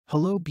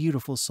Hello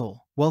beautiful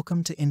soul,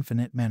 welcome to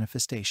Infinite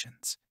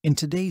Manifestations. In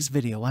today's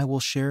video I will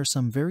share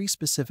some very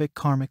specific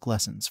karmic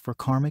lessons for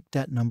karmic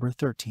debt number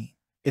 13.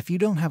 If you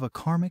don't have a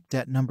karmic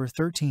debt number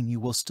 13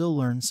 you will still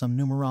learn some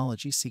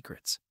numerology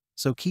secrets,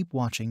 so keep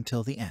watching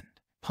till the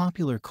end.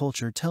 Popular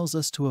culture tells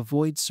us to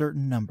avoid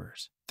certain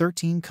numbers.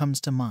 13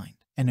 comes to mind,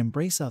 and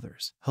embrace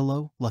others.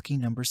 Hello, lucky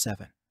number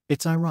 7.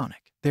 It's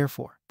ironic,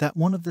 therefore, that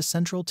one of the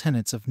central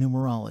tenets of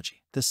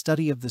numerology, the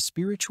study of the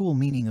spiritual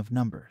meaning of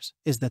numbers,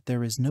 is that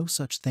there is no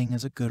such thing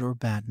as a good or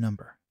bad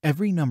number.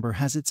 Every number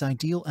has its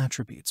ideal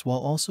attributes while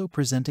also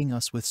presenting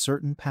us with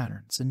certain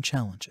patterns and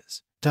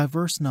challenges.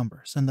 Diverse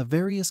numbers and the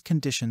various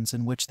conditions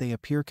in which they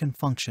appear can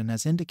function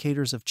as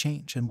indicators of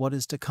change and what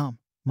is to come,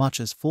 much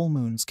as full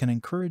moons can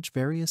encourage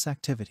various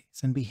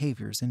activities and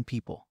behaviors in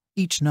people.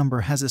 Each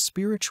number has a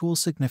spiritual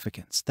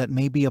significance that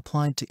may be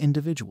applied to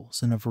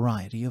individuals in a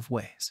variety of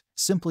ways.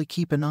 Simply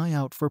keep an eye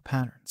out for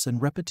patterns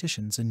and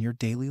repetitions in your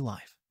daily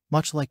life.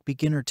 Much like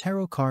beginner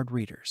tarot card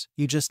readers,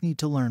 you just need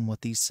to learn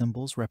what these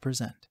symbols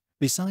represent.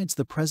 Besides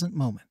the present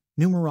moment,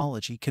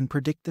 numerology can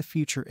predict the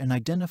future and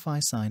identify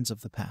signs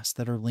of the past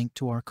that are linked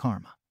to our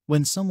karma.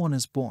 When someone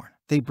is born,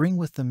 they bring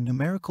with them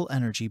numerical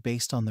energy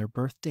based on their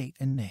birth date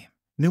and name.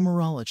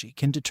 Numerology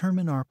can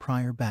determine our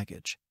prior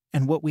baggage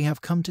and what we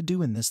have come to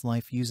do in this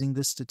life using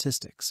the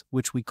statistics,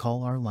 which we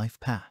call our life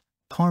path.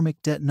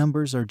 Karmic debt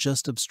numbers are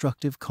just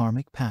obstructive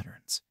karmic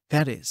patterns.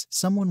 That is,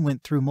 someone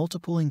went through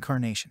multiple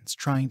incarnations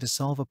trying to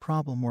solve a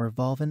problem or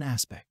evolve an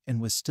aspect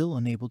and was still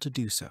unable to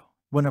do so.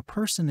 When a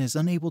person is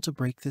unable to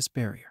break this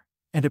barrier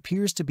and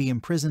appears to be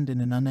imprisoned in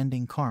an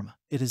unending karma,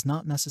 it is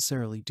not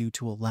necessarily due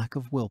to a lack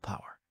of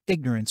willpower.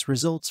 Ignorance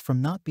results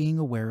from not being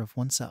aware of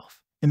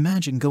oneself.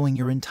 Imagine going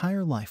your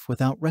entire life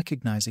without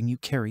recognizing you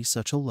carry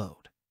such a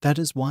load. That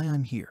is why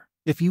I'm here.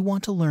 If you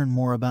want to learn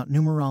more about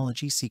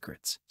numerology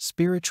secrets,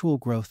 spiritual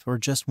growth, or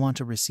just want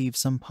to receive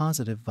some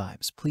positive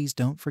vibes, please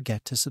don't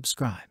forget to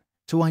subscribe.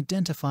 To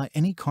identify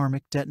any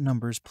karmic debt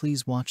numbers,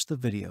 please watch the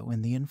video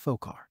in the info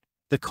card.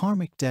 The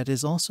karmic debt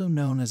is also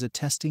known as a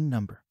testing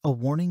number, a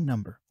warning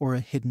number, or a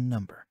hidden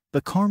number.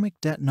 The karmic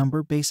debt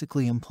number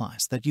basically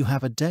implies that you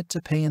have a debt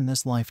to pay in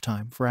this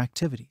lifetime for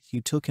activities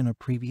you took in a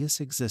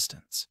previous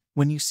existence.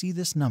 When you see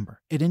this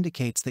number, it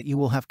indicates that you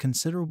will have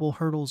considerable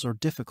hurdles or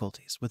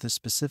difficulties with a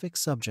specific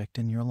subject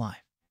in your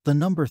life. The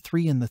number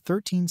 3 in the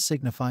 13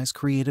 signifies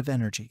creative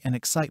energy and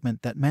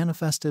excitement that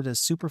manifested as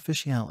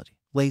superficiality,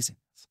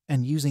 laziness,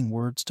 and using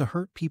words to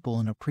hurt people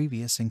in a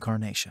previous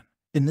incarnation.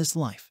 In this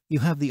life, you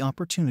have the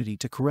opportunity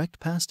to correct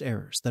past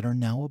errors that are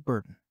now a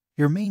burden.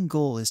 Your main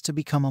goal is to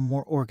become a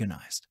more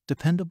organized,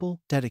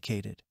 dependable,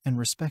 dedicated, and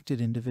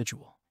respected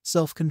individual.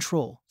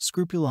 Self-control,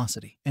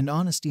 scrupulosity, and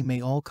honesty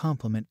may all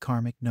complement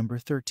karmic number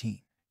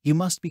 13. You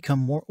must become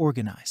more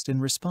organized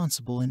and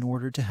responsible in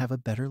order to have a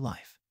better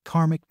life.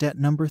 Karmic debt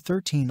number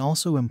 13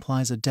 also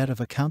implies a debt of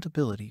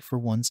accountability for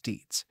one's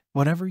deeds.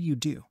 Whatever you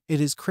do,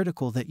 it is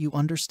critical that you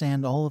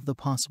understand all of the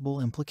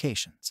possible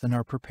implications and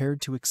are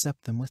prepared to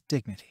accept them with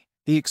dignity.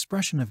 The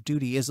expression of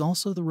duty is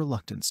also the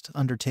reluctance to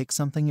undertake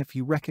something if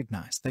you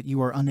recognize that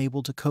you are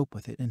unable to cope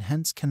with it and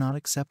hence cannot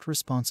accept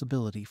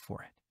responsibility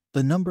for it.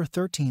 The number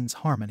 13's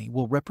harmony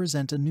will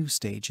represent a new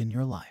stage in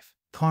your life.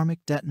 Karmic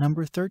debt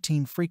number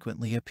 13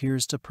 frequently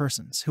appears to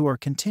persons who are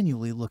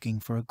continually looking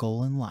for a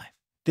goal in life.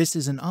 This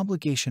is an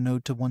obligation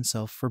owed to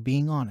oneself for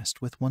being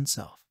honest with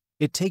oneself.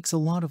 It takes a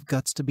lot of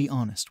guts to be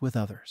honest with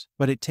others,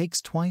 but it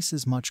takes twice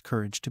as much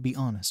courage to be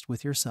honest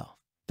with yourself.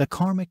 The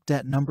karmic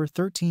debt number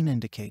 13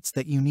 indicates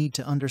that you need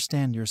to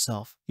understand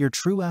yourself, your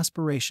true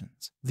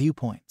aspirations,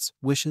 viewpoints,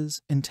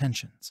 wishes,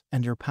 intentions,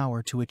 and your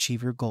power to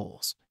achieve your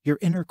goals. Your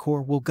inner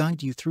core will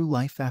guide you through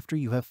life after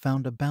you have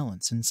found a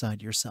balance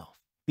inside yourself.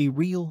 Be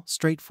real,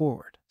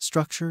 straightforward,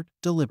 structured,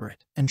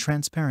 deliberate, and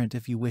transparent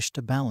if you wish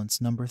to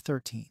balance number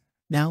 13.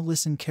 Now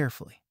listen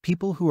carefully.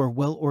 People who are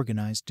well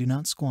organized do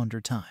not squander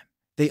time.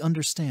 They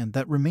understand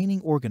that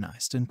remaining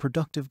organized and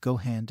productive go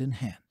hand in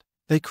hand.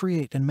 They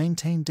create and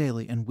maintain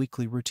daily and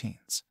weekly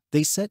routines.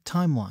 They set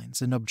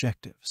timelines and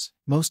objectives.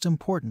 Most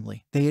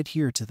importantly, they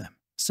adhere to them.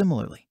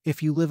 Similarly,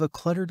 if you live a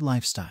cluttered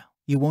lifestyle,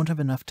 you won't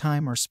have enough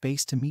time or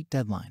space to meet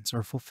deadlines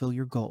or fulfill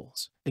your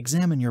goals.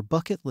 Examine your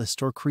bucket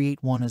list or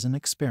create one as an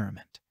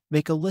experiment.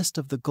 Make a list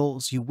of the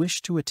goals you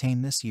wish to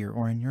attain this year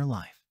or in your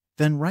life.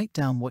 Then write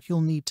down what you'll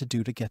need to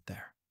do to get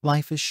there.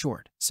 Life is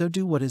short, so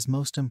do what is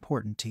most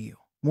important to you.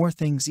 More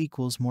things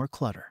equals more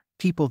clutter.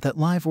 People that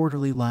live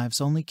orderly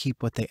lives only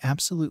keep what they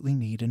absolutely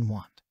need and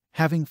want.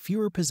 Having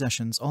fewer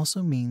possessions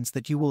also means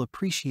that you will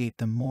appreciate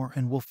them more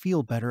and will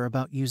feel better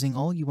about using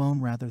all you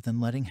own rather than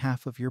letting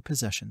half of your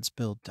possessions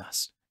build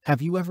dust.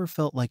 Have you ever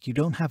felt like you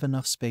don't have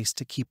enough space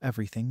to keep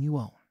everything you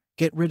own?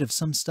 Get rid of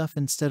some stuff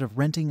instead of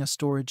renting a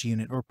storage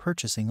unit or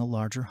purchasing a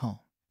larger home.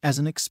 As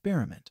an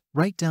experiment,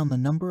 write down the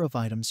number of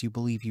items you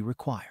believe you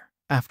require.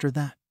 After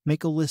that,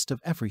 make a list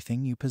of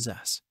everything you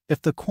possess.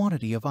 If the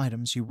quantity of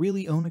items you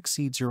really own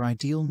exceeds your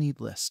ideal need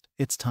list,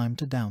 it's time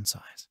to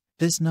downsize.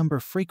 This number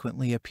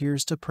frequently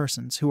appears to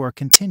persons who are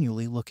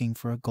continually looking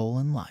for a goal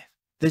in life.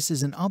 This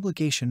is an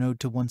obligation owed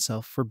to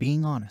oneself for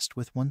being honest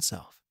with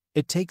oneself.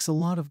 It takes a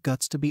lot of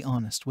guts to be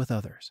honest with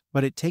others,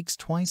 but it takes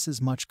twice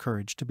as much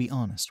courage to be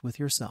honest with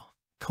yourself.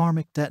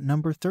 Karmic debt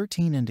number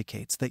 13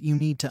 indicates that you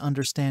need to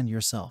understand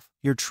yourself,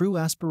 your true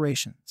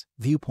aspirations,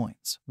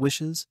 viewpoints,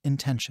 wishes,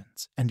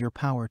 intentions, and your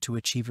power to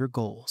achieve your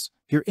goals.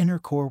 Your inner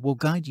core will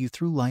guide you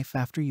through life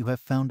after you have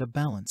found a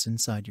balance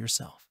inside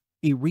yourself.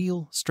 Be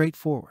real,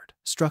 straightforward,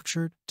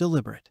 structured,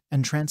 deliberate,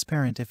 and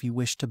transparent if you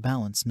wish to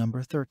balance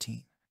number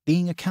 13.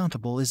 Being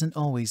accountable isn't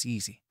always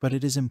easy, but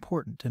it is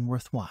important and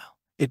worthwhile.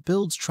 It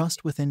builds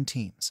trust within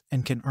teams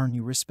and can earn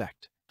you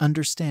respect.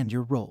 Understand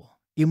your role.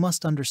 You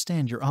must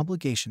understand your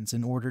obligations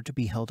in order to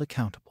be held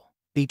accountable.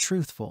 Be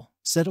truthful,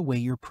 set away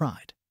your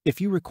pride.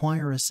 If you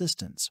require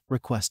assistance,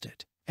 request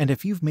it. And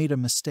if you've made a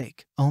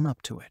mistake, own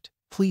up to it.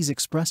 Please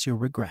express your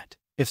regret.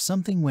 If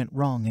something went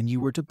wrong and you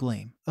were to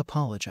blame,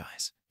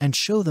 apologize. And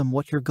show them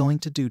what you're going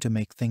to do to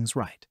make things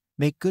right.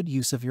 Make good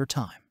use of your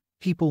time.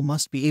 People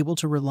must be able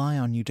to rely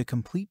on you to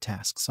complete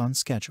tasks on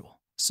schedule.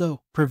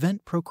 So,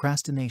 prevent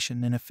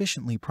procrastination and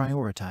efficiently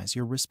prioritize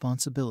your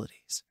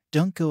responsibilities.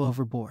 Don't go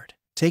overboard.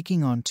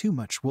 Taking on too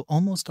much will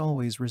almost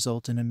always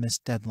result in a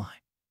missed deadline.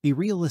 Be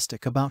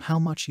realistic about how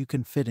much you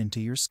can fit into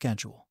your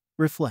schedule.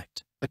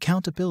 Reflect.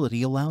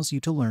 Accountability allows you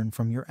to learn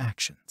from your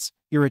actions.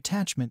 Your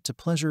attachment to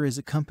pleasure is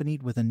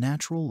accompanied with a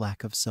natural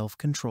lack of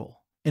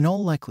self-control. In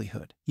all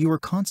likelihood, you are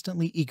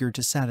constantly eager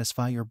to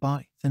satisfy your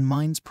body and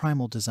mind's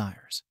primal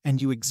desires, and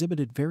you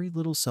exhibited very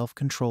little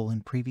self-control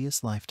in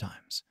previous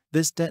lifetimes.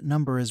 This debt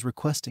number is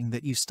requesting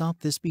that you stop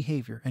this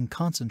behavior and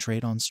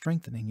concentrate on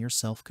strengthening your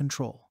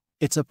self-control.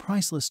 It's a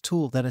priceless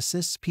tool that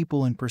assists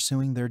people in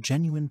pursuing their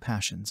genuine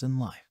passions in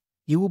life.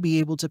 You will be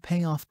able to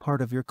pay off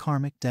part of your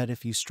karmic debt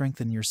if you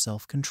strengthen your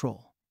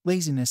self-control.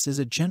 Laziness is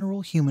a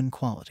general human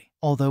quality,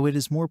 although it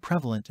is more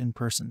prevalent in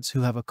persons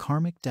who have a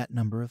karmic debt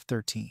number of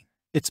 13.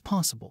 It's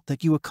possible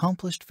that you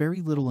accomplished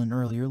very little in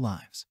earlier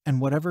lives, and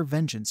whatever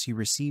vengeance you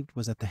received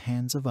was at the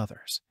hands of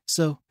others.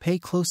 So, pay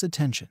close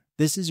attention.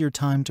 This is your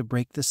time to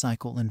break the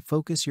cycle and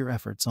focus your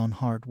efforts on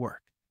hard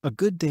work. A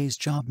good day's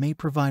job may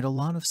provide a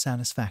lot of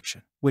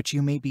satisfaction, which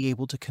you may be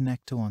able to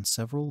connect to on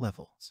several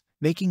levels.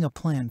 Making a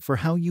plan for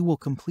how you will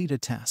complete a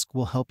task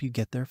will help you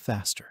get there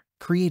faster.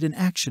 Create an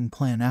action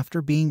plan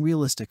after being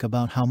realistic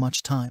about how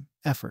much time,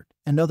 effort,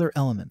 and other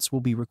elements will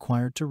be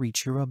required to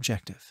reach your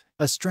objective.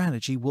 A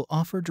strategy will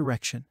offer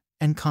direction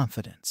and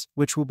confidence,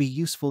 which will be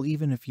useful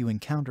even if you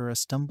encounter a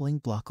stumbling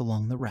block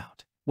along the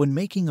route. When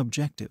making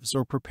objectives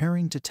or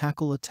preparing to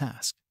tackle a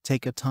task,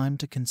 take a time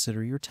to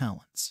consider your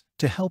talents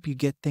to help you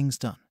get things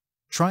done.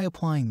 Try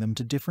applying them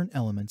to different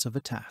elements of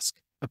a task.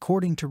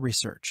 According to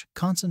research,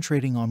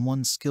 concentrating on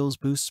one's skills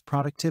boosts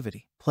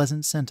productivity,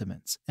 pleasant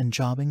sentiments, and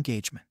job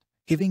engagement.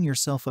 Giving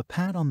yourself a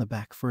pat on the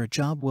back for a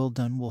job well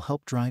done will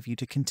help drive you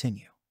to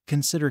continue.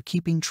 Consider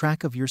keeping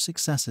track of your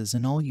successes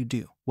in all you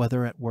do,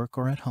 whether at work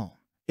or at home.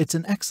 It's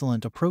an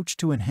excellent approach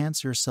to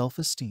enhance your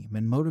self-esteem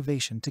and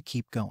motivation to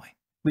keep going.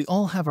 We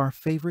all have our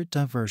favorite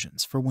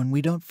diversions for when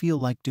we don't feel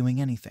like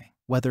doing anything,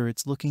 whether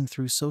it's looking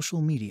through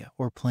social media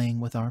or playing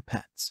with our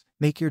pets.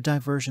 Make your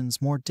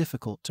diversions more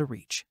difficult to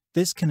reach.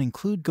 This can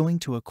include going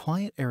to a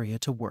quiet area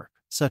to work,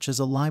 such as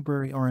a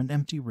library or an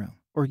empty room,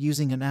 or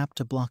using an app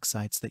to block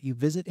sites that you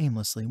visit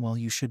aimlessly while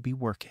you should be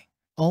working.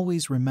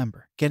 Always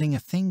remember, getting a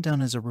thing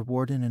done is a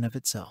reward in and of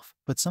itself,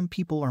 but some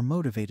people are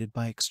motivated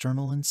by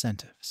external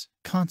incentives.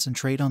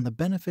 Concentrate on the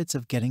benefits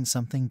of getting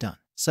something done,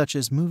 such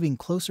as moving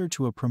closer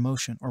to a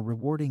promotion or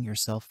rewarding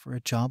yourself for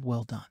a job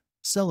well done.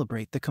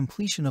 Celebrate the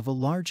completion of a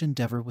large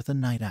endeavor with a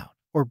night out,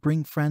 or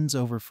bring friends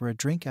over for a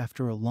drink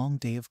after a long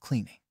day of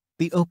cleaning.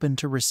 Be open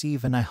to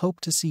receive, and I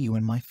hope to see you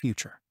in my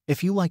future.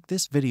 If you like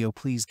this video,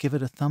 please give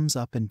it a thumbs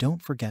up and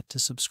don't forget to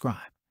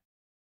subscribe.